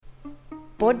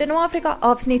Podden om Afrika,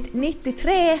 avsnitt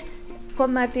 93,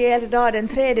 kommer till er idag den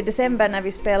 3 december när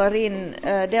vi spelar in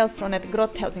dels från ett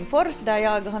grått Helsingfors där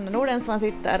jag, Hanna Nordensvan,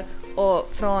 sitter,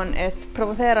 och från ett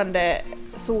provocerande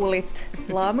soligt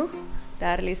Lamu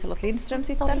där Liselott Lindström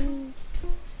sitter. Sorry.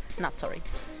 Not sorry.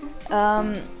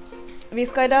 Vi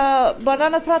ska idag bland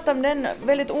annat prata om den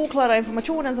väldigt oklara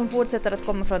informationen som fortsätter att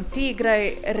komma från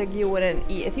Tigray-regionen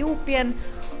i Etiopien.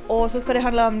 Och så ska det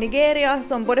handla om Nigeria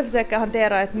som både försöker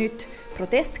hantera ett nytt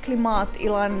protestklimat i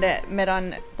landet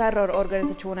medan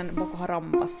terrororganisationen Boko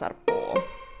Haram passar på.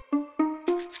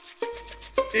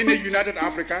 In a united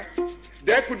Africa,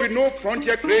 there could be no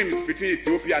frontier claims between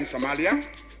Ethiopia and Somalia,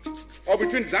 or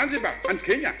between Zanzibar and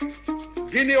Kenya,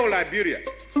 Guinea or Liberia.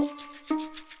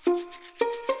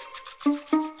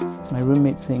 My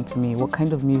roommate saying to me, "What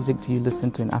kind of music do you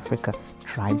listen to in Africa?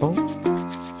 Tribal?"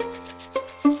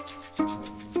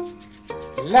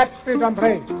 Let freedom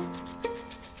reign.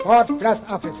 God bless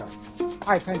Africa.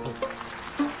 I thank you.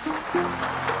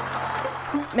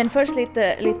 Men först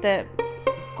lite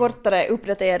kortare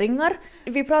uppdateringar.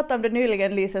 Vi pratade om det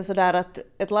nyligen, Lisen, sådär att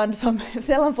ett land som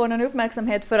sällan får någon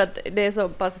uppmärksamhet för att det är så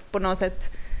pass på något sätt,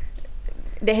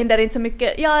 det händer inte så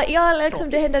mycket, liksom,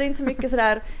 det händer inte så mycket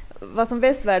sådär vad som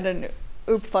västvärlden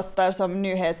uppfattar som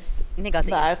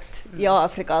nyhetsvärt i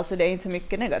Afrika, alltså det är inte så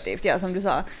mycket negativt, ja, som du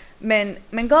sa. Men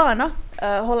Ghana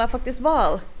håller faktiskt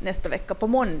val nästa vecka på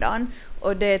måndagen,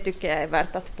 och det tycker jag är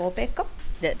värt att påpeka.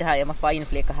 Det här, jag måste bara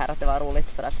inflika här att det var roligt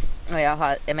för att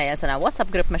jag är med i en sån här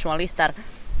WhatsApp-grupp med journalister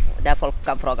där folk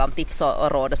kan fråga om tips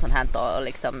och råd och sånt här och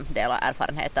liksom dela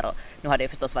erfarenheter, och nu har det ju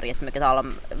förstås varit jättemycket tal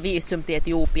om visum till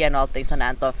Etiopien och allting sånt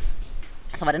här, och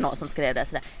så var det någon som skrev där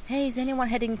sådär: "Hey, is anyone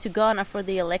heading to Ghana for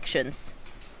the elections?"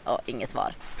 Och inget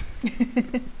svar.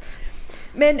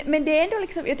 Men det är ändå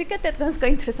liksom, jag tycker att det är ett ganska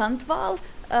intressant val,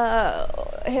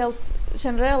 helt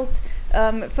generellt,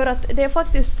 för att det är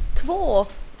faktiskt 2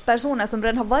 personer som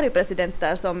redan har varit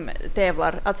presidenter som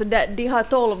tävlar. Alltså de har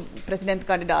 12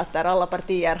 presidentkandidater, alla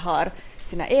partier har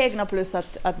sina egna, plus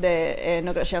att det är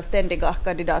några självständiga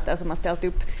kandidater som har ställt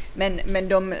upp. Men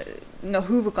de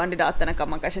huvudkandidaterna kan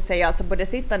man kanske säga, alltså både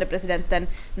sittande presidenten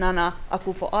Nana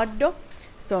Akufo-Addo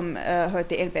som hör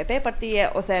till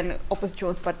NPP-partiet, och sen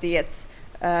oppositionspartiets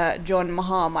John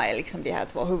Mahama är liksom de här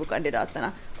 2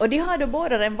 huvudkandidaterna. Och de har då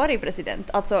båda redan varit president.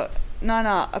 Alltså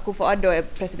Nana Akufo-Addo är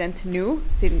president nu,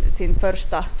 sin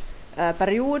första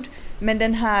period. Men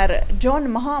den här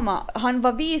John Mahama, han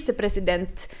var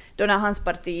vicepresident då när hans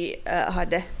parti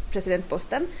hade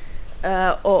presidentposten.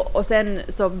 Och sen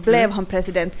så blev han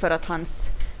president för att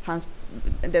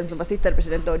den som var sittande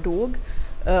president då dog.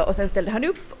 Och sen ställde han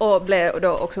upp och blev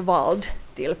då också vald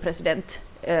till president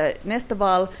nästa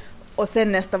val. Och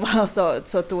sen nästa val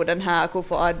så tog den här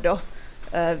Akufo-Addo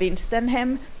vinsten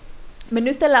hem. Men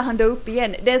nu ställer han då upp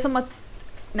igen. Det är som att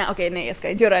nej, jag ska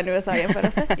inte göra en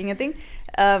USA-jämförelse, ingenting.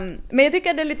 Men jag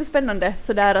tycker det är lite spännande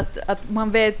sådär att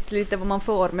man vet lite vad man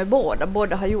får med båda.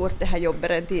 Båda har gjort det här jobbet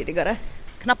redan tidigare.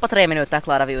 Knappt 3 minuter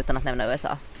klarar vi utan att nämna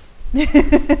USA.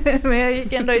 Men jag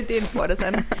gick ändå inte in på det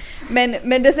sen.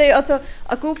 Men det säger alltså,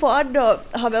 Akufo-Addo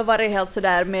har väl varit helt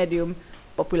sådär medium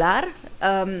populär.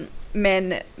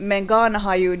 Men Ghana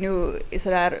har ju nu i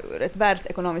sådär ur ett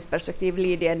världsekonomiskt perspektiv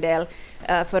lidit en del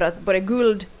för att både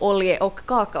guld, olje och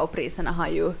kakaopriserna har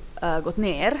ju gått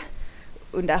ner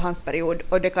under hans period,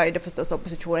 och det kan ju förstås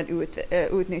oppositionen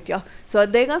utnyttja. Så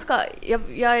det är ganska,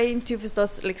 jag är inte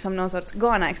förstås liksom någon sorts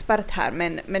Ghana-expert här,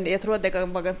 men jag tror att det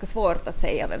kan vara ganska svårt att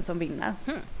säga vem som vinner.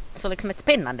 Så liksom ett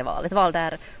spännande val, ett val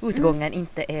där utgången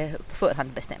inte är på förhand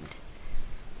bestämd.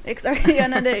 Exakt, ja,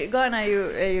 Ghana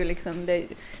är ju liksom,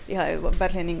 de har ju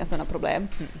verkligen inga sådana problem,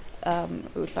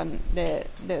 utan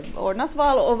det ordnas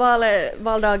val, och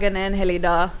valdagen är en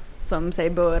helgdag som sig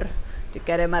bör.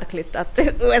 Tycker det är märkligt att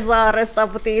USA röstar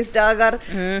på tisdagar.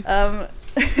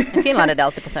 I Finland är det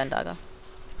alltid på söndagar.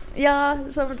 Ja,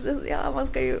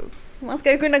 man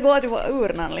ska ju kunna gå till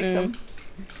urnan liksom.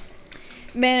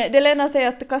 Men det lönar sig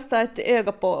att kasta ett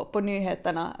öga på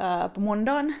nyheterna på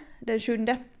måndagen den 7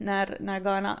 när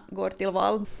Ghana går till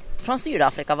val. Från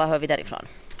Sydafrika, vad hör vi därifrån?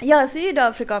 Ja,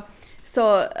 Sydafrika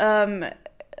så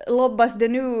lobbas det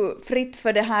nu fritt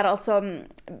för det här alltså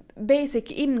Basic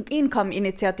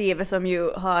Income-initiativet som ju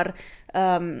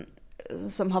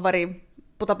som har varit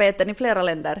på tapeten i flera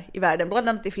länder i världen, bland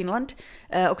annat i Finland,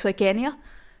 också i Kenya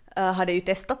har det ju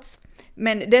testats.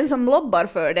 Men den som lobbar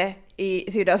för det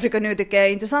i Sydafrika nu tycker jag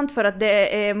är intressant, för att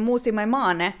det är Mmusi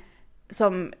Maimane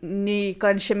som ni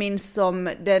kanske minns som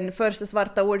den första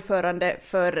svarta ordförande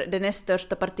för det näst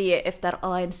största partiet efter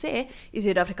ANC i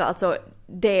Sydafrika, alltså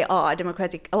DA,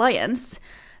 Democratic Alliance.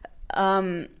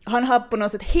 Han har på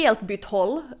något sätt helt bytt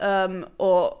håll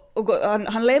och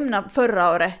han lämnade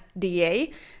förra året DA,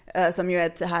 som ju är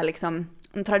ett så här liksom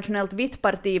traditionellt vitt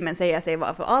parti men säger sig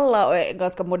vara för alla och är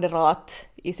ganska moderat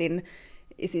i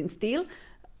sin stil.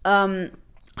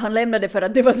 Han lämnade för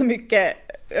att det var så mycket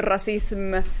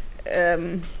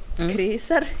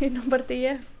rasismkriser inom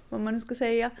partiet, vad man nu ska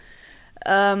säga.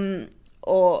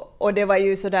 Och det var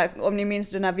ju så där, om ni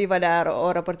minns det när vi var där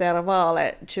och rapporterade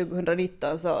valet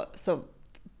 2019 så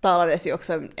talades ju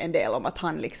också en del om att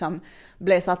han liksom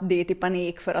blev satt dit i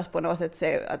panik för att på något sätt så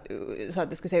att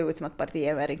det skulle se ut som att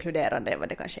partiet är mer inkluderande än vad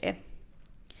det kanske är.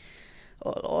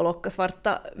 Och locka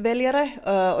svarta väljare,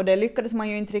 och det lyckades man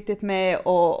ju inte riktigt med,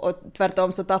 och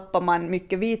tvärtom så tappar man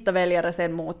mycket vita väljare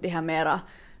sen mot de här mera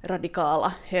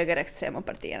radikala högerextrema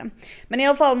partierna. Men i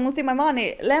alla fall Moussa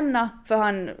Maimane lämnade, för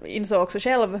han insåg också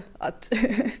själv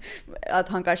att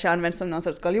han kanske används som någon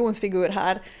sorts galjonsfigur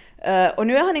här. Och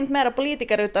nu är han inte mera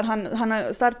politiker, utan han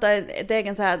har startat ett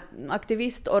egen så här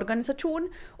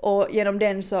aktivistorganisation, och genom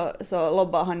den så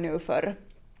lobbar han nu för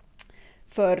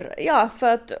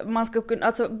att man ska kunna,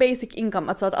 alltså basic income,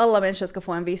 alltså att alla människor ska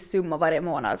få en viss summa varje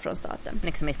månad från staten.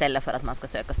 Liksom istället för att man ska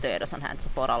söka stöd och sånt här, så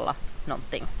får alla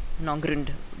någon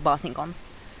grundbasinkomst.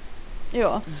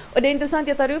 Ja, och det är intressant,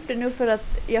 jag tar upp det nu för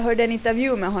att jag hörde en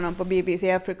intervju med honom på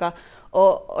BBC Africa,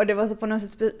 och det var så på något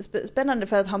sätt spännande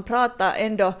för att han pratar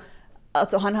ändå,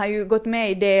 alltså han har ju gått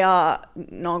med i DA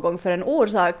någon gång för en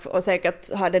orsak, och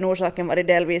säkert har den orsaken varit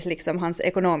delvis liksom hans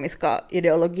ekonomiska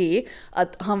ideologi,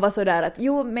 att han var så där att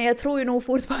men jag tror ju nog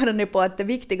fortfarande på att det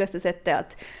viktigaste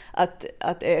sättet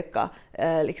att öka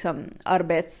liksom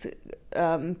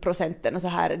arbetsprocenten och så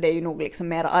här, det är ju nog liksom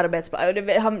mera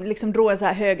arbetsplatser. Han liksom drog en så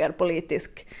här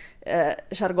högerpolitisk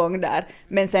jargong där,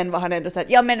 men sen var han ändå så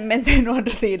att men sen å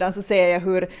andra sidan så ser jag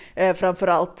hur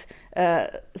framförallt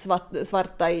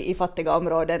svarta i fattiga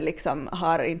områden liksom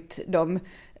har inte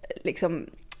liksom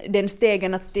den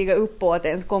stegen att stiga upp på att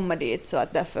ens komma dit, så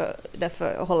att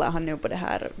därför håller han nu på det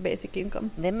här basic income.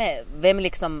 Vem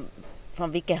liksom,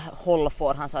 från vilket håll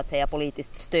får han så att säga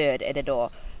politiskt stöd?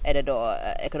 Är det då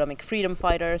Economic Freedom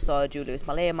Fighters och Julius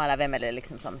Malema, eller vem är det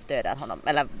liksom som stöder honom?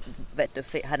 Eller vet du,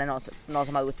 har det någon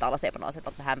som har uttalat sig på något sätt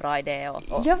att det här är en bra idé?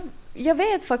 Jag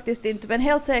vet faktiskt inte, men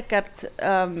helt säkert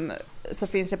så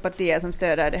finns det partier som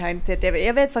stöder det här initiativet.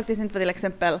 Jag vet faktiskt inte vad till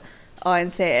exempel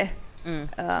ANC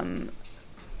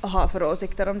har för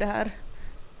åsikter om det här.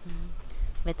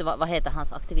 Vet du vad heter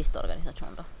hans aktivistorganisation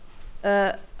då?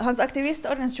 Hans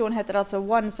aktivistorganisation heter alltså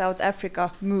One South Africa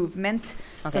Movement,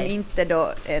 som inte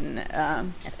då ett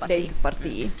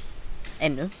parti.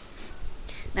 Ännu?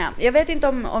 Nej, jag vet inte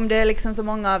om det är liksom så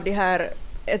många av de här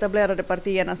etablerade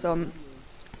partierna som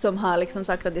har liksom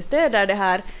sagt att de stöder det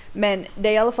här, men det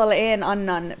är i alla fall en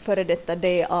annan före detta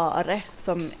DA-are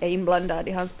som är inblandad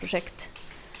i hans projekt.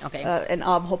 Okay. En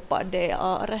avhoppad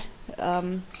DA-are.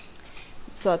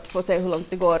 Så att få se hur långt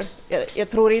det går. Jag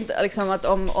tror inte liksom att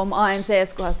om ANC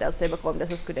skulle ha ställt sig bakom det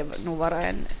så skulle det nog vara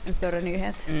en större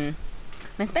nyhet.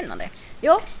 Men spännande.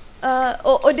 Ja,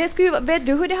 och det skulle, vet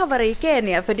du hur det har varit i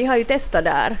Kenya? För de har ju testat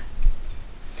där.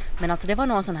 Men alltså det var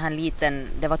någon sån här liten,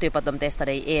 det var typ att de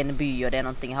testade i en by, och det är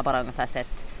någonting, jag har bara ungefär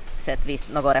sett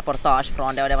visst något reportage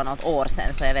från det, och det var något år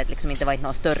sedan, så jag vet liksom inte, det var inte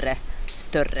något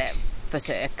större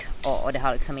försök, och det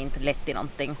har liksom inte lett till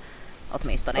någonting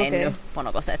åtminstone ännu på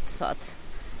något sätt, så att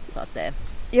det,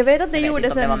 jag vet att det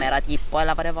gjordes det var mer ett jippo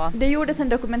eller vad det var. Det gjordes en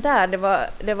dokumentär,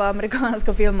 det var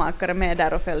amerikanska filmmakare med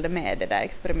där och följde med det där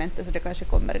experimentet, så det kanske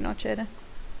kommer i något skede.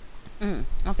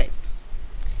 Okej.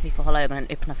 Vi får hålla ögonen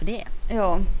öppna för det.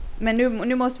 Ja, men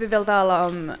nu måste vi väl tala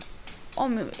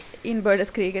om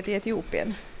inbördeskriget i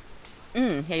Etiopien.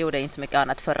 Jag gjorde inte så mycket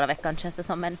annat förra veckan, känns det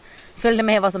som, men följde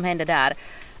med vad som hände där.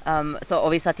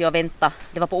 Och vi satt ju och väntade,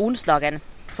 det var på onsdagen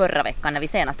förra veckan när vi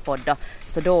senast poddade,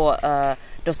 så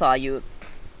då sa ju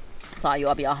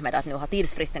Abiy Ahmed att nu har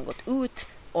tidsfristen gått ut,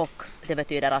 och det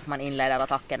betyder att man inleder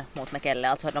attacken mot Mekelle.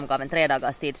 Alltså de gav en 3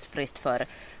 dagars tidsfrist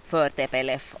för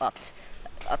TPLF att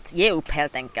ge upp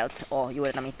helt enkelt, och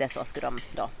gjorde de inte så skulle de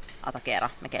då attackera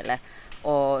Mekelle.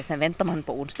 Och sen väntar man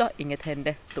på onsdag, inget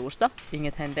hände, torsdag,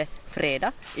 inget hände,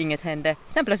 fredag, inget hände,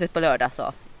 sen plötsligt på lördag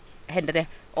så hände det,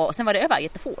 och sen var det över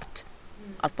jättefort.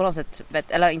 Att på något sätt,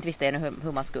 eller inte visste jag nu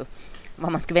vad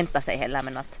man skulle vänta sig heller,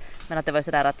 men att det var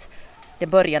så där att det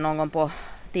började någon gång på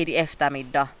tidig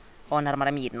eftermiddag, och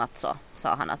närmare midnatt så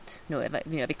sa han att nu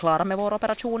är vi klara med vår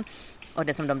operation, och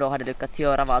det som de då hade lyckats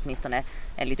göra var åtminstone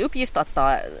en liten uppgift att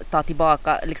ta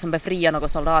tillbaka, liksom befria några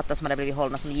soldater som hade blivit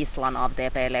hållna som gisslan av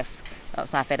TPLF,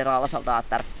 så här federala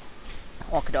soldater,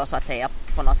 och då så att säga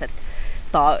på något sätt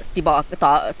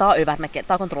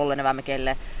ta kontrollen över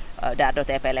Mekelle, där då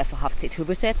TPLF har haft sitt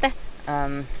huvudsäte.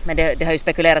 Men det har ju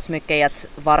spekulerats mycket i att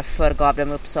varför gav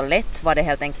de upp så lätt? Var det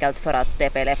helt enkelt för att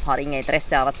TPLF har inget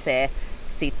intresse av att se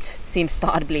sin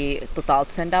stad bli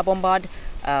totalt sönderbombad?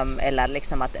 Eller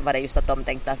liksom att var det just att de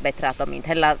tänkte att bättre att de inte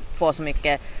heller får så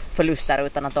mycket förluster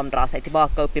utan att de drar sig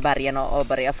tillbaka upp i bergen och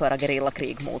börjar föra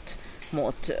gerillakrig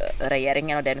mot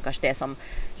regeringen, och det är kanske det som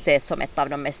ses som ett av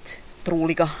de mest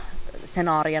troliga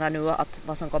scenarierna nu, att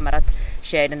vad som kommer att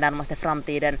ske i den närmaste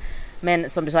framtiden. Men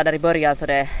som du sa där i början så är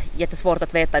det jättesvårt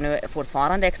att veta nu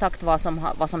fortfarande exakt vad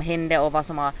som hände och vad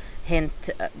som har hänt.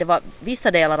 Det var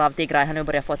vissa delar av Tigray har nu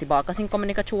börjat få tillbaka sin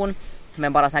kommunikation,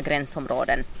 men bara så här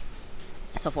gränsområden.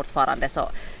 Så fortfarande så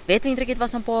vet vi inte riktigt vad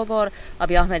som pågår.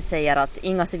 Abiy Ahmed säger att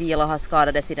inga civila har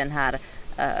skadats i den här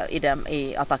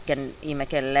i attacken i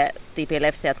Mekelle.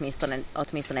 TPLF säger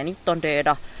åtminstone 19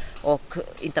 döda, och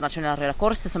Internationella Röda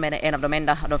Korset, som är en av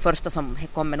de första som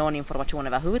kom med någon information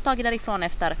överhuvudtaget därifrån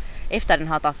efter den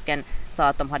här attacken, sa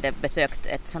att de hade besökt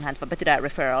ett sånt här, vad betyder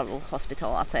referral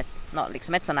hospital, alltså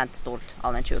liksom ett sånt här stort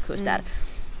allmänt sjukhus där,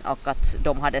 och att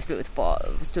de hade slut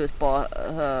på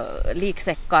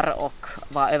liksäckar och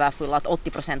var överfulla, att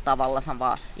 80% av alla som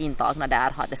var intagna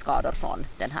där hade skador från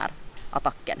den här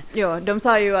attacken. Ja, de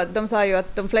sa ju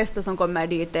att de flesta som kommer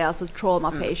dit är alltså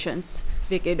trauma patients,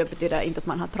 vilket då betyder inte att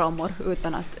man har traumor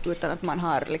utan att man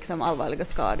har liksom allvarliga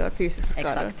skador, fysiska skador.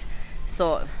 Exakt.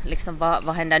 Så liksom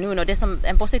vad händer nu? Och det som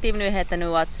en positiv nyhet är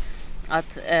nu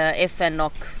att FN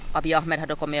och Abiy Ahmed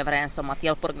hade kommit överens om att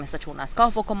hjälporganisationer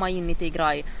ska få komma in i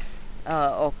Tigray,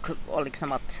 och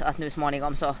liksom att nu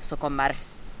småningom så kommer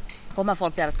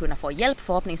folk där att kunna få hjälp.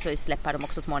 Förhoppningsvis släpper de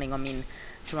också småningom in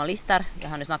journalister. Jag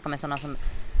har nu snackat med sådana som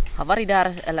har varit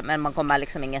där, men man kommer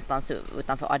liksom ingenstans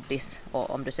utanför Addis, och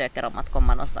om du söker om att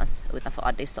komma någonstans utanför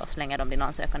Addis så slänger de din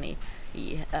ansökan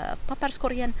i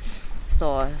papperskorgen.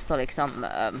 Så liksom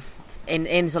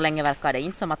än så länge verkar det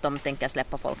inte som att de tänker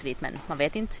släppa folk dit, men man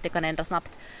vet inte, det kan ändra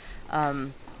snabbt.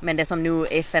 Men det som nu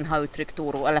FN har uttryckt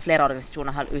oro, eller flera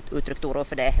organisationer har uttryckt oro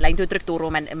för det, eller inte uttryckt oro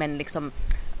men liksom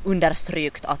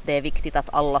understrykt att det är viktigt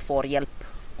att alla får hjälp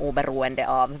oberoende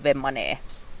av vem man är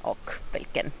och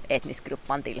vilken etnisk grupp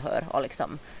man tillhör och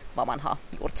liksom vad man har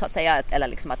gjort så att säga, eller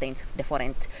liksom att det får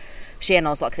inte ske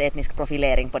någon slags etnisk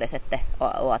profilering på det sättet,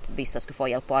 och att vissa skulle få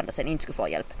hjälp och andra sen inte skulle få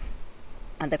hjälp.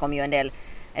 Att det kom ju en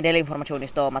del information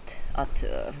just då om att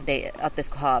det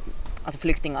skulle ha, alltså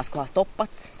flyktingar skulle ha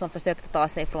stoppats som försökte ta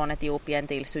sig från Etiopien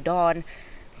till Sudan.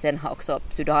 Sen har också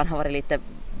Sudan har varit lite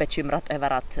bekymrat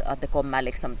över att det kommer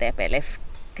liksom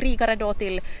TPLF-krigare då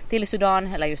till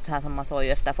Sudan, eller just det här som man såg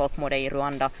ju efter folkmordet i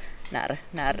Rwanda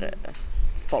när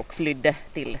folk flydde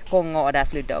till Kongo, och där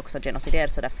flydde också genocider,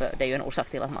 så därför det är ju en orsak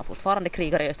till att man fortfarande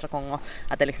krigar i östra Kongo,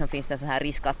 att det liksom finns en sån här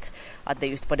risk att det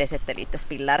just på det sättet lite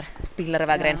spiller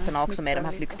över gränserna också med de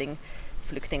här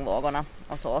flyktingvågorna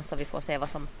och så vi får se vad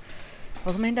som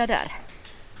händer där.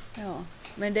 Ja,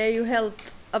 men det är ju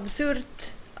helt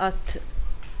absurt att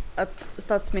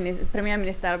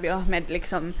premiärminister Abiy Ahmed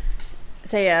liksom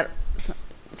säger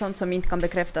sånt som inte kan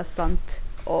bekräftas sant,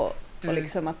 och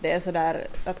liksom att det är så där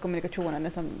att kommunikationen är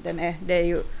som den är. Det är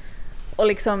ju, och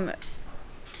liksom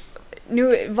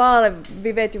nu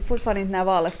vi vet ju fortfarande inte när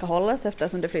valet ska hållas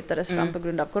eftersom det flyttades fram på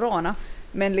grund av corona,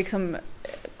 men liksom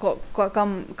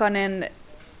kan en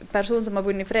person som har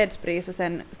vunnit fredspris och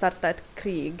sen starta ett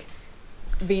krig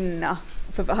vinna,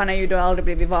 för han har ju då aldrig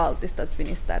blivit vald till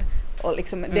statsminister, och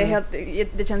liksom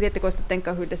det känns jättekonstigt att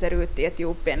tänka hur det ser ut i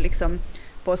Etiopien liksom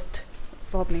post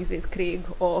förhoppningsvis krig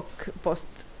och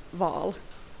postval.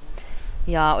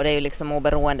 Ja, och det är ju liksom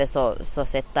oberoende så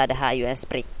sätter det här ju en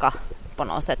spricka på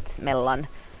något sätt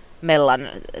mellan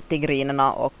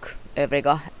tigrinerna och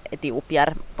övriga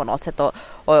etiopier på något sätt,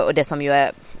 och det som ju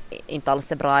är inte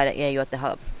alls är bra är ju att det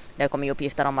har kommit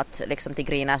uppgifter om att liksom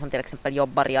tigriner som till exempel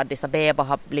jobbar i Addis Abeba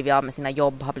har blivit av med sina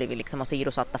jobb, har blivit liksom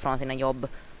åsidosatta från sina jobb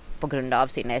på grund av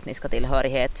sin etniska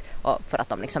tillhörighet, och för att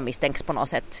de liksom misstänks på något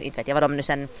sätt. Inte vet jag vad de nu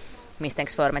sen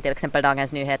misstänks för, men till exempel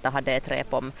Dagens Nyheter hade ett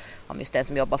rep om just den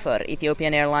som jobbar för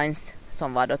Ethiopian Airlines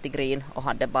som var då tigrin, och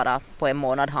hade bara på en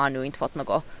månad har han nu inte fått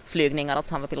några flygningar,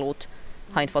 alltså han var pilot,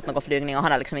 har inte fått några flygningar,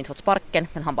 han har liksom inte fått sparken,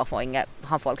 men han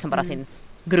får liksom bara sin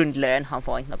grundlön, han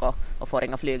får inte något och får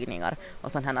inga flygningar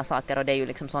och sådana här saker, och det är ju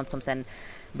liksom sånt som sen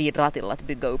bidrar till att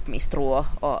bygga upp misstro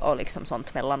och liksom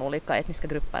sånt mellan olika etniska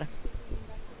grupper.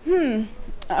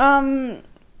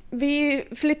 Vi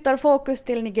flyttar fokus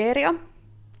till Nigeria,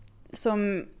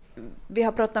 som vi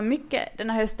har pratat mycket den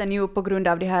här hösten ju på grund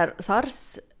av de här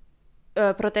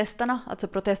SARS-protesterna, alltså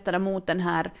protesterna mot den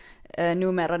här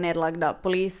numera nedlagda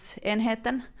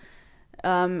polisenheten.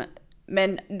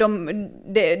 Men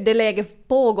det läget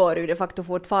pågår ju de facto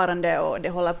fortfarande och det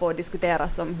håller på att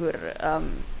diskuteras om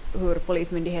hur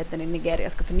polismyndigheten i Nigeria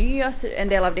ska förnyas. En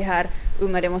del av de här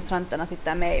unga demonstranterna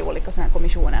sitter med i olika sådana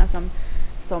kommissioner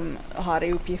som har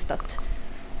i uppgift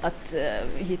att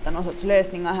hitta någon sorts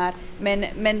lösningar här.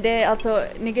 Men det är alltså,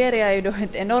 Nigeria är ju då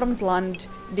ett enormt land.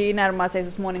 De närmar sig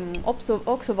så småningom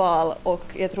också val och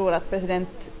jag tror att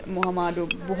president Muhammadu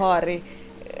Buhari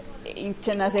inte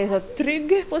känner sig så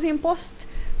trygg på sin post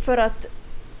för att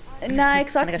nej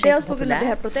exakt, dels på grund av de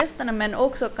här protesterna men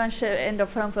också kanske ändå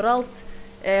framförallt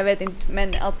jag vet inte,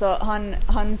 men alltså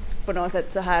hans på något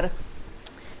sätt så här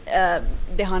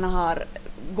det han har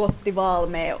gått till val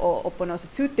med och på något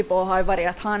sätt suttit på har varit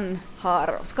att han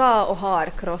har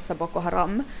krossat Boko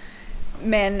Haram.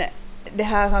 Men det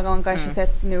här har man kanske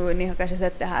sett nu, ni har kanske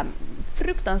sett det här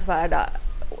fruktansvärda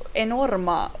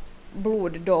enorma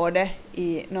bloddådet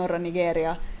i norra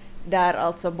Nigeria där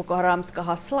alltså Boko Haram ska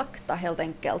ha slaktat helt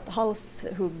enkelt,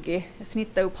 halshuggit,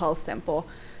 snittat upp halsen på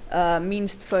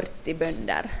minst 40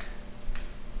 bönder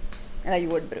eller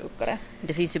jordbrukare.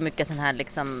 Det finns ju mycket sån här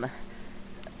liksom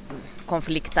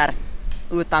konflikter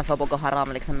utanför Boko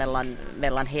Haram liksom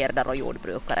mellan herdar och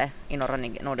jordbrukare i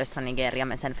nordöstra Nigeria,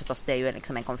 men sen förstås det är ju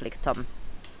liksom en konflikt som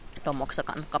de också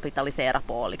kan kapitalisera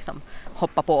på och liksom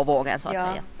hoppa på vågen så att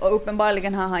säga. Och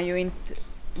uppenbarligen har han ju inte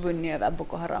vunnit över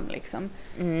Boko Haram liksom.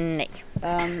 Nej.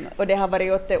 Och det har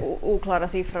varit åt oklara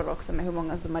siffror också med hur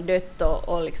många som har dött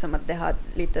och liksom att det har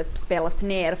lite spelats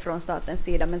ner från statens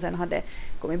sida, men sen har det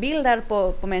kommit bilder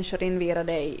på människor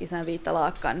invirade i såna vita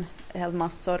lakan, helt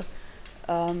massor.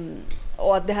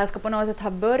 Och att det här ska på något sätt ha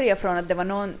börjat från att det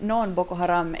var någon Boko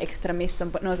Haram-extremist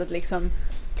som på något sätt liksom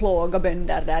plåga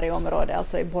bönder där i området,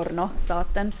 alltså i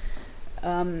Borno-staten.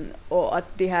 Och att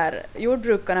de här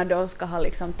jordbrukarna då ska ha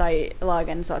liksom tagit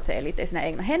lagen så att säga lite i sina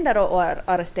egna händer och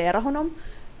arrestera honom.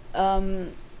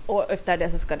 Och efter det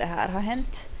så ska det här ha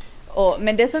hänt.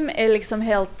 Men det som är liksom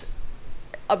helt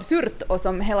absurt och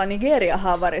som hela Nigeria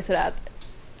har varit sådär att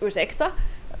ursäkta,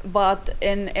 var att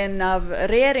en av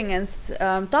regeringens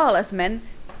talesmän,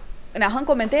 när han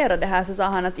kommenterade det här så sa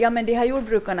han att ja men de här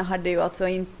jordbrukarna hade ju alltså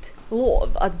inte lov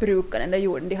att bruka den där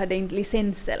jorden, de hade inte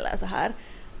licens eller så här.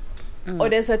 Och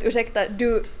det är så att ursäkta,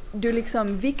 du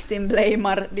liksom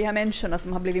victim-blamar de här människorna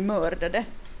som har blivit mördade.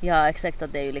 Ja exakt,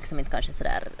 att det är ju liksom inte kanske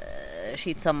sådär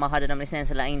skitsamma, hade de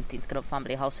licens eller inte ska de fan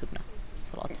bli halshuggna.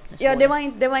 Förlåt. Ja,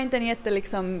 det var inte en jätte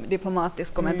liksom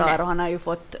diplomatisk kommentar. Och han har ju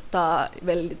fått ta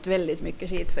väldigt, väldigt mycket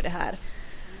skit för det här.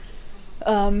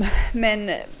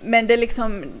 Men det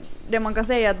liksom, det man kan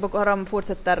säga är att Boko Haram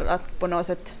fortsätter att på något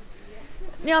sätt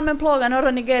plåga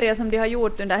norra Nigeria som de har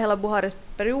gjort under hela Buharis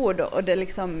period, och det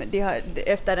liksom,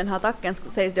 efter den här attacken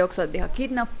sägs det också att de har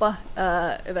kidnappat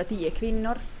över 10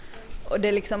 kvinnor. Och det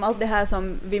är liksom allt det här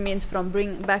som vi minns från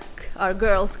Bring Back Our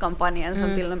Girls-kampanjen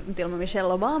som till och med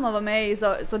Michelle Obama var med i,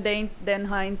 så den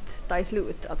har inte tagit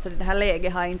slut. Alltså det här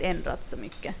läget har inte ändrats så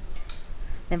mycket.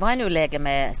 Men vad är nu läget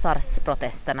med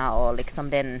SARS-protesterna och liksom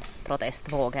den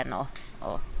protestvågen?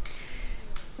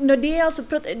 Det är alltså,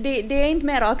 det är inte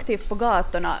mer aktivt på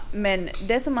gatorna, men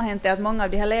det som har hänt är att många av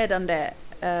de här ledande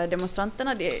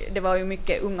demonstranterna, det var ju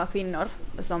mycket unga kvinnor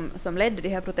som ledde de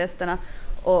här protesterna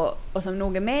och som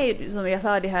nog är med, som jag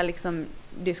sa, de här liksom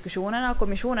diskussionerna och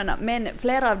kommissionerna, men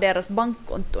flera av deras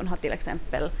bankkonton har till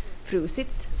exempel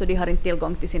frusits, så de har inte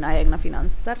tillgång till sina egna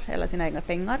finanser eller sina egna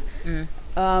pengar.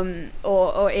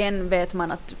 Och en vet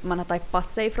man att man har tagit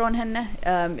passet ifrån henne.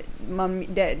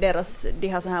 De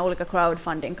har så här olika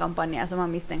crowdfunding-kampanjer som har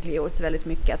misstänkliggjorts väldigt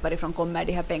mycket, att varifrån kommer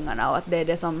de här pengarna, och att det är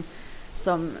det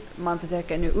som man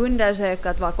försöker nu undersöka,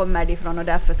 att var kommer de ifrån, och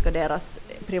därför ska deras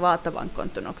privata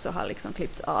bankkonton också ha liksom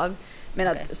klippts av.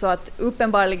 Men så att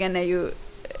uppenbarligen är ju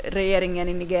regeringen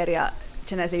i Nigeria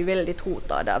känner sig väldigt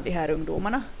hotad av de här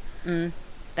ungdomarna.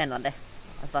 Spännande.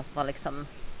 Vad liksom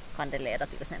kan det leda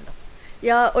till sen då?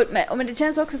 Ja, men det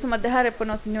känns också som att det här är på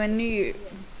något sätt nu en ny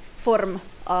form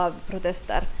av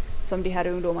protester som de här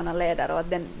ungdomarna leder, och att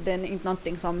den är inte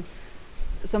någonting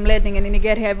som ledningen i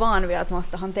Nigeria är van vid att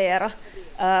måste hantera.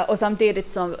 Och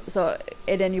samtidigt så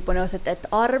är den ju på något sätt ett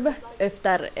arv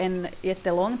efter en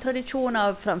jättelång tradition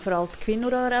av framförallt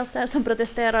kvinnorörelser som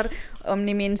protesterar. Om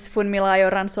ni minns Funmilayo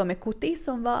Ransome Kuti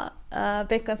som var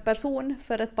veckans person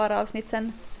för ett par avsnitt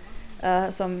sedan,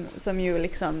 som ju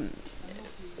liksom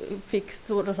fick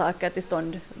stora saker till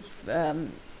stånd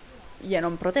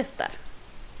genom protester.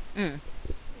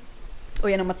 Och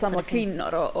genom att samla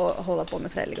kvinnor och hålla på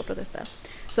med fredliga protester.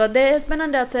 Så det är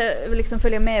spännande att liksom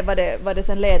följa med vad det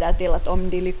sen leder till, att om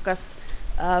de lyckas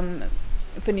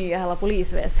förnya hela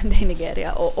polisväsendet i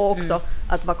Nigeria, och också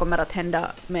att vad kommer att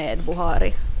hända med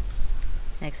Buhari.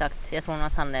 Exakt, jag tror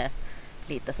att han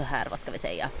lite så här, vad ska vi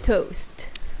säga? Toast.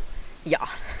 Ja.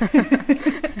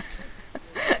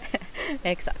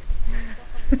 Exakt.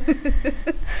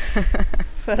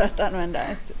 För att använda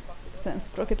ett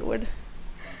svenskspråkigt ord.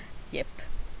 Jepp.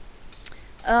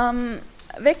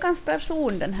 Veckans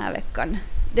person den här veckan.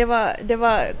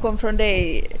 Kom från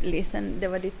dig, Lisen.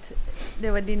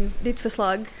 Det var ditt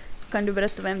förslag. Kan du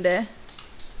berätta vem det är?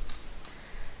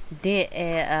 Det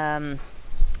är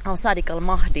Al-Sadiq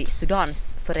al-Mahdi,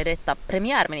 Sudans före detta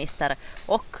premiärminister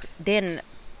och den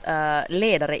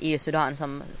ledare i Sudan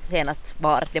som senast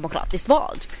var demokratiskt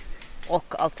vald.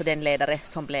 Och alltså den ledare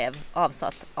som blev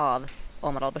avsatt av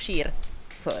Omar al-Bashir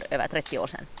för över 30 år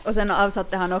sedan. Och sen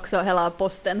avsatte han också hela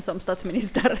posten som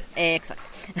statsminister. Exakt.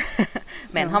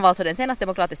 Men han var alltså den senast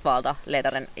demokratiskt valda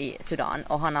ledaren i Sudan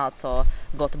och han har alltså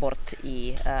gått bort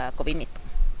i covid-19.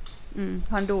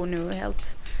 Han dog nu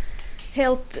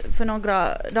helt för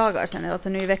några dagar sedan, alltså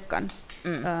nu i veckan,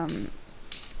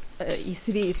 i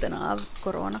sviten av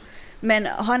corona. Men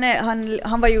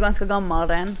han var ju ganska gammal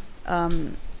redan.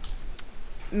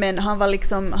 Men han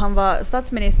var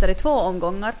statsminister i 2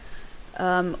 omgångar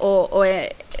och är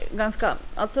ganska,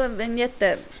 alltså en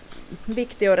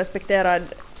jätteviktig och respekterad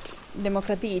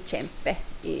demokratikämpe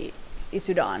i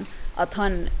Sudan. Att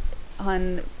han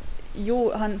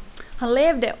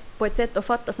levde på ett sätt och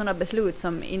fattade sådana beslut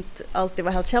som inte alltid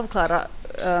var helt självklara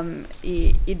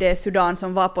i det Sudan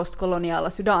som var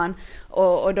postkoloniala Sudan,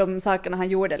 och de sakerna han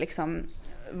gjorde liksom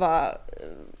var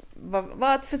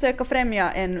att försöka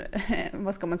främja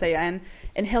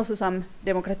en hälsosam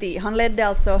demokrati. Han ledde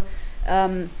alltså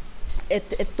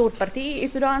ett stort parti i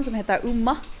Sudan som heter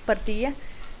Umma-partiet,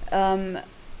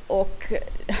 och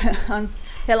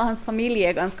hela hans familj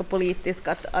är ganska politisk,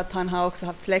 att han har också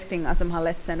haft släktingar som har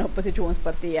lett sen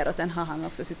oppositionspartier, och sen har han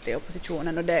också suttit i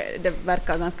oppositionen, och det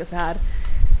verkar ganska så här.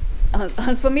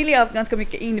 Hans familj har haft ganska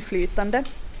mycket inflytande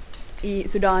i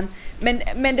Sudan,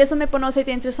 men det som är på något sätt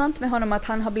intressant med honom, att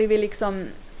han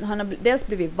har dels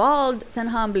blivit vald, sen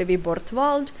har han blivit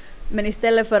bortvald, men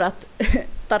istället för att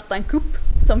starta en kupp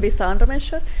som vissa andra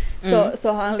människor,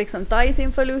 så har han liksom tagit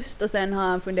sin förlust, och sen har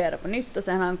han funderat på nytt, och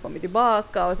sen har han kommit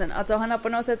tillbaka, och sen, alltså han har på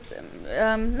något sätt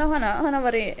han har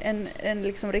varit en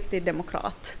liksom riktig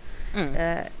demokrat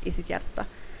i sitt hjärta.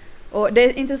 Och det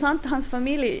är intressant, hans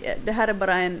familj, det här är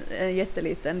bara en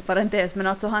jätteliten parentes, men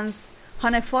alltså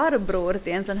han är farbror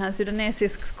till en sån här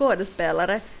sudanesisk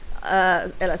skådespelare,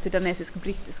 eller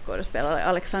sudanesisk-brittisk skådespelare,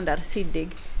 Alexander Siddig,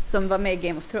 som var med i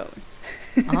Game of Thrones.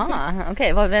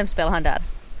 Okej. Vem spelar han där?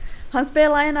 Han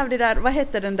spelar en av de där, vad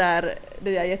heter det där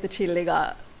jättechilliga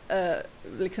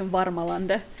liksom varma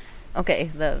landet?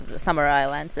 Okej, the Summer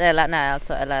Islands, eller nej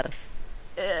alltså, eller...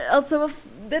 Alltså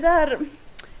det där,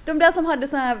 de där som hade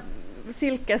så här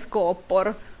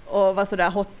silkeskåpor och var så där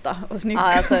hotta och snygga.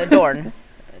 Alltså Dorne.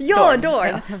 Ja,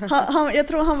 Dorne. Ja. Jag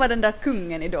tror han var den där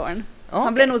kungen i Dorne. Okay.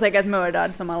 Han blev nog säkert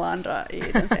mördad som alla andra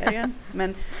i den serien.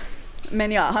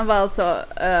 Men ja, han var alltså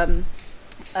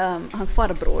hans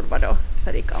farbror var då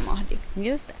Sadiq al-Mahdi.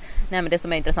 Just det. Nej, men det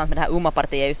som är intressant med det här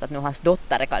Umma-partiet är just att nu hans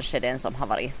dotter är kanske den som har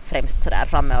varit främst så där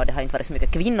framme, och det har inte varit så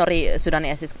mycket kvinnor i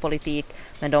sudanesisk politik,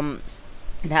 men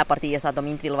det här partiet sa att de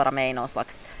inte vill vara med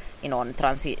i någon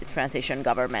transition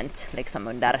government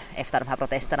liksom efter de här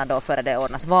protesterna då före det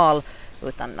ordnas val,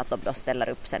 utan att de då ställer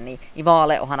upp sen i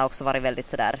valet. Och han har också varit väldigt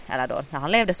sådär, eller då när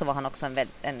han levde så var han också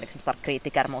en liksom stark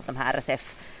kritiker mot de här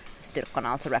RSF-styrkorna,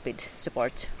 alltså Rapid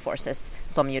Support Forces,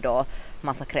 som ju då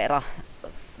massakrerar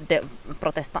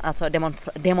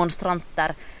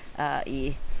demonstranter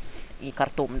i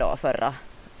Khartoum då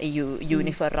i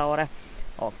juni förra året,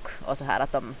 och så här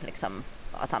att de liksom,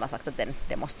 att han har sagt att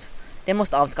den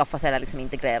måste avskaffas eller liksom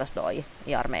integreras då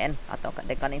i armén, att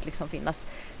den kan inte liksom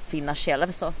finnas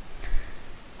själv,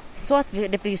 så att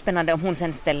det blir spännande om hon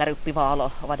sen ställer upp i val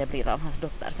och vad det blir av hans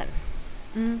dotter sen.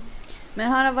 Men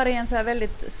han har varit en så här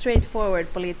väldigt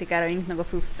straightforward politiker och inte något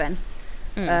fuffens.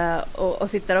 Och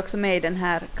sitter också med i den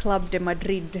här Club de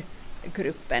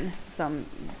Madrid-gruppen som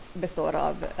består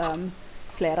av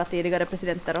flera tidigare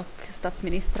presidenter och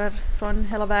statsministrar från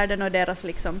hela världen, och deras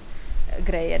liksom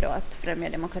grejer då att främja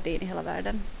demokratin i hela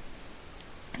världen.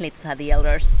 Lite så här The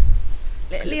Elders.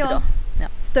 Ja.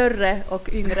 Större och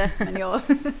yngre, men ja.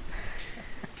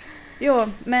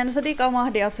 Jo, men Sadiq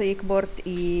al-Mahdi alltså gick bort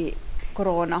i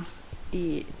corona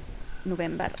i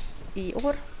november i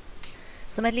år.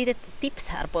 Som ett litet tips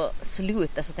här på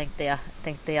slutet så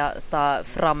tänkte jag ta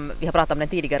fram, vi har pratat om den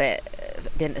tidigare,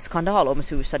 den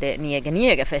skandalomsusade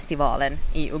Nyege-Nyege-festivalen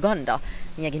i Uganda.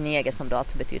 Nyege-Nyege som då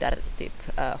alltså betyder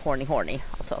typ horny,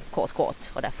 alltså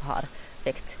kåt, och därför har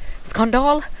väckt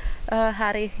skandal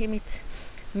här i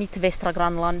mitt västra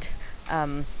grannland.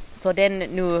 Så den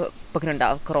nu på grund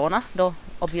av corona då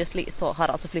obviously så har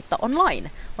alltså flyttat online.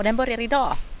 Och den börjar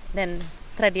idag den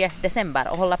 3 december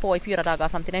och håller på i 4 dagar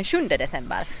fram till den 7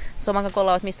 december. Så man kan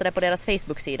kolla åtminstone på deras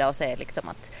Facebook-sida och se liksom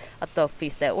att då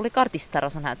finns det olika artister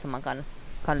och sånt här som man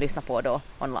kan lyssna på då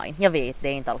online. Jag vet, det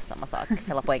är inte alls samma sak.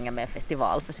 Hela poängen med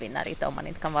festival försvinner lite om man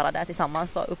inte kan vara där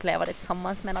tillsammans och uppleva det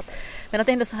tillsammans. Men att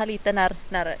ändå så här lite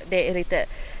när det är lite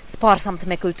sparsamt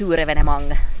med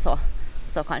kulturevenemang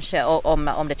så kanske,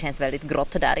 om det känns väldigt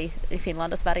grått där i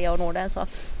Finland och Sverige och Norden så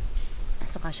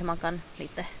kanske man kan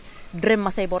lite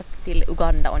drömma sig bort till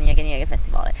Uganda och en egen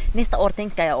festival. Nästa år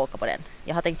tänker jag åka på den.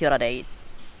 Jag har tänkt göra det i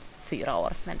 4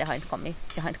 år, men det har inte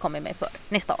kommit med för.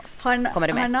 Nästa år. Kommer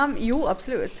du med? Jo,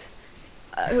 absolut.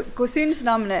 Hur syns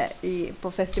namnet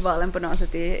på festivalen på något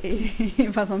sätt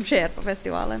i vad som sker på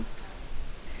festivalen?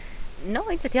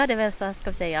 Inte vet jag, det är väl så, ska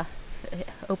vi säga,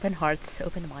 open hearts,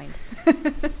 open minds.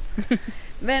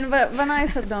 Men vad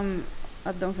nice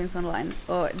att de finns online.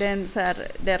 Och den så här,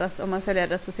 om man följer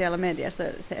deras sociala medier så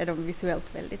är de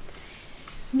visuellt väldigt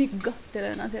snygga. Det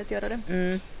lönar sig att göra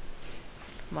det.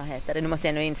 Vad heter det? Nu måste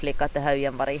jag nu inflika att det har ju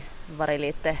varit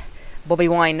lite Bobby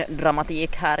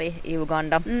Wine-dramatik här i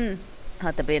Uganda.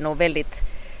 Att det blir nog väldigt,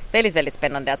 väldigt, väldigt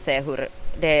spännande att se hur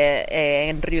det är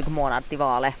en dryg månad till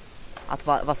valet. Att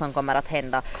vad som kommer att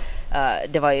hända.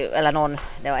 Det var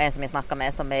en som jag snackade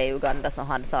med som är i Uganda som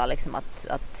han sa liksom att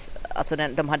alltså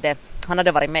han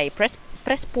hade varit med i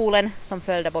presspoolen som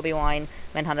följde Bobby Wine,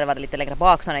 men han hade varit lite längre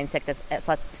bak så han hade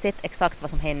inte sett exakt vad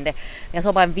som hände. Jag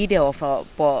såg bara en video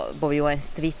på Bobby Wines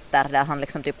Twitter där han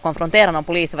liksom typ konfronterade någon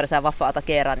polis och var det så här, varför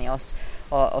attackerar ni oss?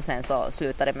 Och sen så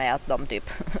slutade det med att de typ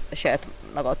sköt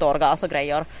något tårgas och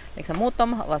grejer liksom mot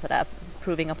dem och var sådär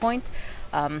proving a point.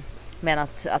 Men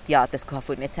att det skulle ha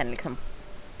funnits en liksom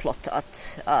plott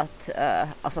att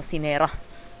assassinera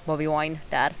Bobby Wine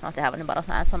där. Att det här var nu bara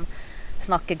så här som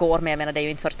snacket går med. Jag menar, det är ju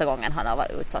inte första gången han har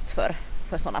varit utsatts för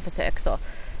sådana försök.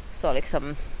 Så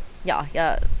liksom, ja,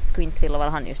 jag skulle inte vilja vara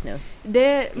han just nu.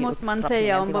 Det måste man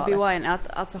säga om Bobby Wine, att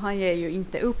alltså, han ger ju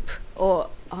inte upp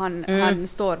och han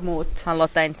står mot... Han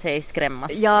låter inte sig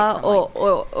skrämmas. Ja,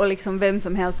 liksom, och liksom vem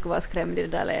som helst skulle vara skrämd i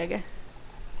det där läget.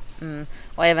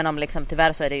 Och även om liksom,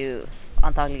 tyvärr så är det ju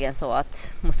antagligen så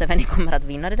att Museveni kommer att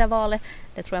vinna det där valet.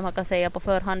 Det tror jag man kan säga på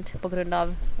förhand på grund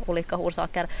av olika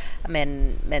orsaker.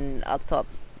 Men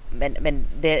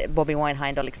det Bobby Wine har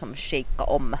ändå liksom shakat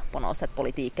om på något sätt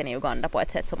politiken i Uganda på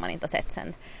ett sätt som man inte har sett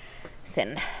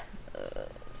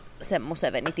sen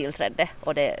Museveni tillträdde.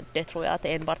 Och det tror jag att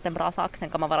det är enbart en bra sak. Sen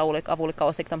kan man vara av olika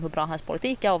åsikter om hur bra hans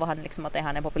politik är och vad han liksom, att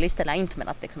han är populist eller inte, men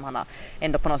att liksom han har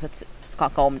ändå på något sätt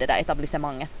skakat om det där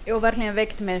etablissemanget. Och verkligen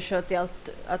väckt människor till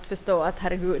att förstå att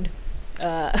herregud,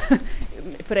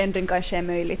 förändring kanske är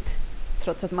möjligt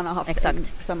trots att man har haft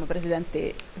samma president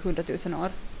i 100 000 år.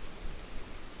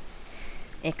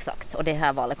 Exakt, och det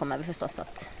här valet kommer vi förstås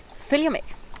att följa med.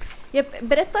 Jag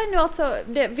berättar nu alltså,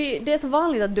 det är så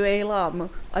vanligt att du är i Lamu,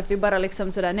 att vi bara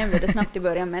liksom sådär nämnde det snabbt i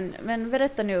början, men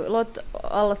berätta nu, låt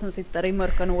alla som sitter i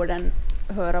mörka Norden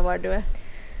höra var du är.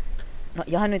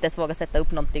 Jag har nu inte ens vågat sätta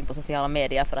upp någonting på sociala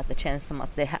medier för att det känns som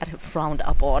att det här är frowned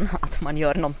upon, att man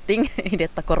gör någonting i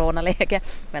detta coronaläge.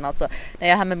 Men alltså, när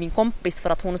jag är här med min kompis för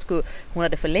att hon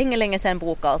hade för länge sedan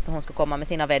bokat, alltså hon skulle komma med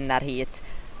sina vänner hit,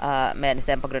 men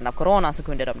sen på grund av corona så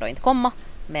kunde de då inte komma.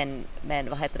 Men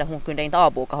hon kunde inte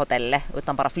avboka hotellet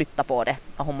utan bara flytta på det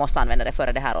och hon måste använda det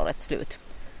före det här årets slut.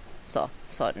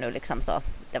 Så nu liksom så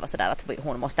det var så där att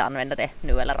hon måste använda det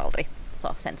nu eller aldrig.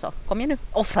 Så sen så kom jag nu,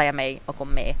 offrar jag mig och kom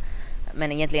med.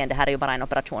 Men egentligen det här är ju bara en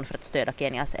operation för att stödja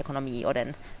Kenias ekonomi och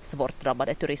den svårt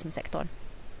drabbade turismsektorn.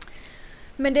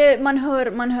 Men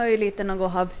man hör ju lite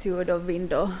något havsljud och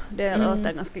vind och det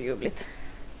låter ganska ljuvligt.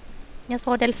 Jag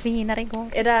såg delfiner igår.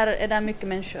 Är där mycket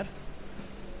människor?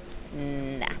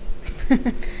 Nej.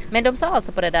 Men de sa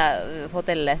alltså på det där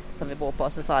hotellet som vi bor på,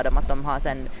 så sa de att de har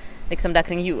sen liksom där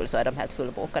kring jul så är de helt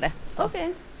fullbokade.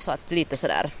 Så att lite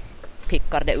sådär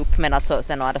pickar det upp, men alltså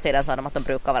sen å andra sidan sa de att de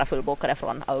brukar vara fullbokade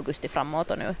från augusti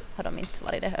framåt och nu har de inte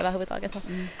varit det överhuvudtaget.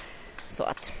 Så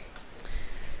att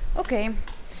okej.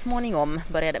 Småningom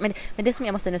började. Men det som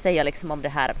jag måste nu säga liksom om det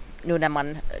här nu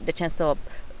när det känns så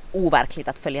overkligt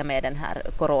att följa med den här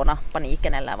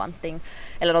coronapaniken eller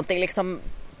någonting liksom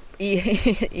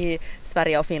i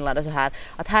Sverige och Finland och så här,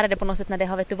 att här är det på något sätt när det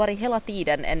har varit hela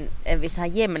tiden en viss här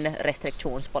jämn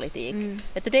restriktionspolitik.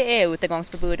 Det är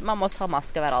utegångsförbud, man måste ha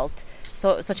mask överallt,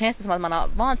 så känns det som att man har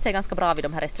vant sig ganska bra vid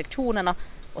de här restriktionerna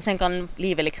och sen kan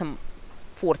livet liksom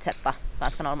fortsätta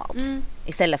ganska normalt.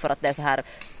 Istället för att det är så här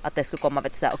att det skulle komma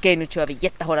okej, nu kör vi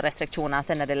jättehårda restriktioner,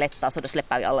 sen är det lätta så då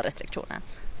släpper vi alla restriktioner.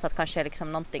 Så att kanske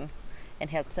liksom någonting, en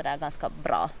helt sådär ganska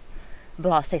bra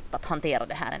bra sätt att hantera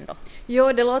det här ändå?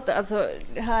 Jo, det låter alltså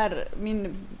här,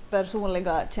 min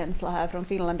personliga känsla här från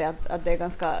Finland är att det är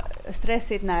ganska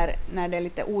stressigt när det är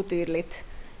lite otydligt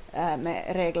med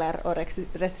regler och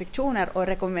restriktioner och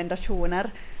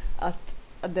rekommendationer, att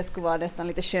det skulle vara nästan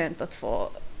lite skönt att få,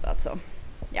 alltså,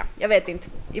 ja, jag vet inte.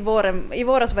 I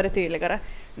våras var det tydligare,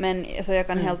 men så jag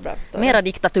kan helt bra förstå. Mera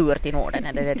diktatur till Norden,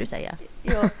 är det du säger?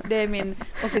 Ja, det är min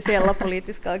officiella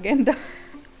politiska agenda.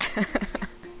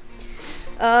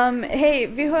 Hej,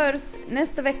 vi hörs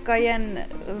nästa vecka igen.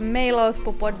 Maila oss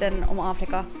på podden om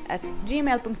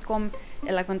Afrika@gmail.com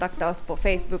eller kontakta oss på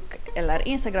Facebook eller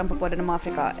Instagram på podden om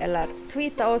Afrika, eller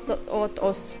tweeta oss åt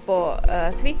oss på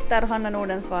Twitter, Hanna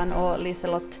Nordensvan och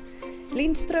Liselott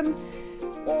Lindström.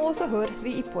 Och så hörs vi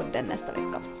i podden nästa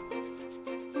vecka.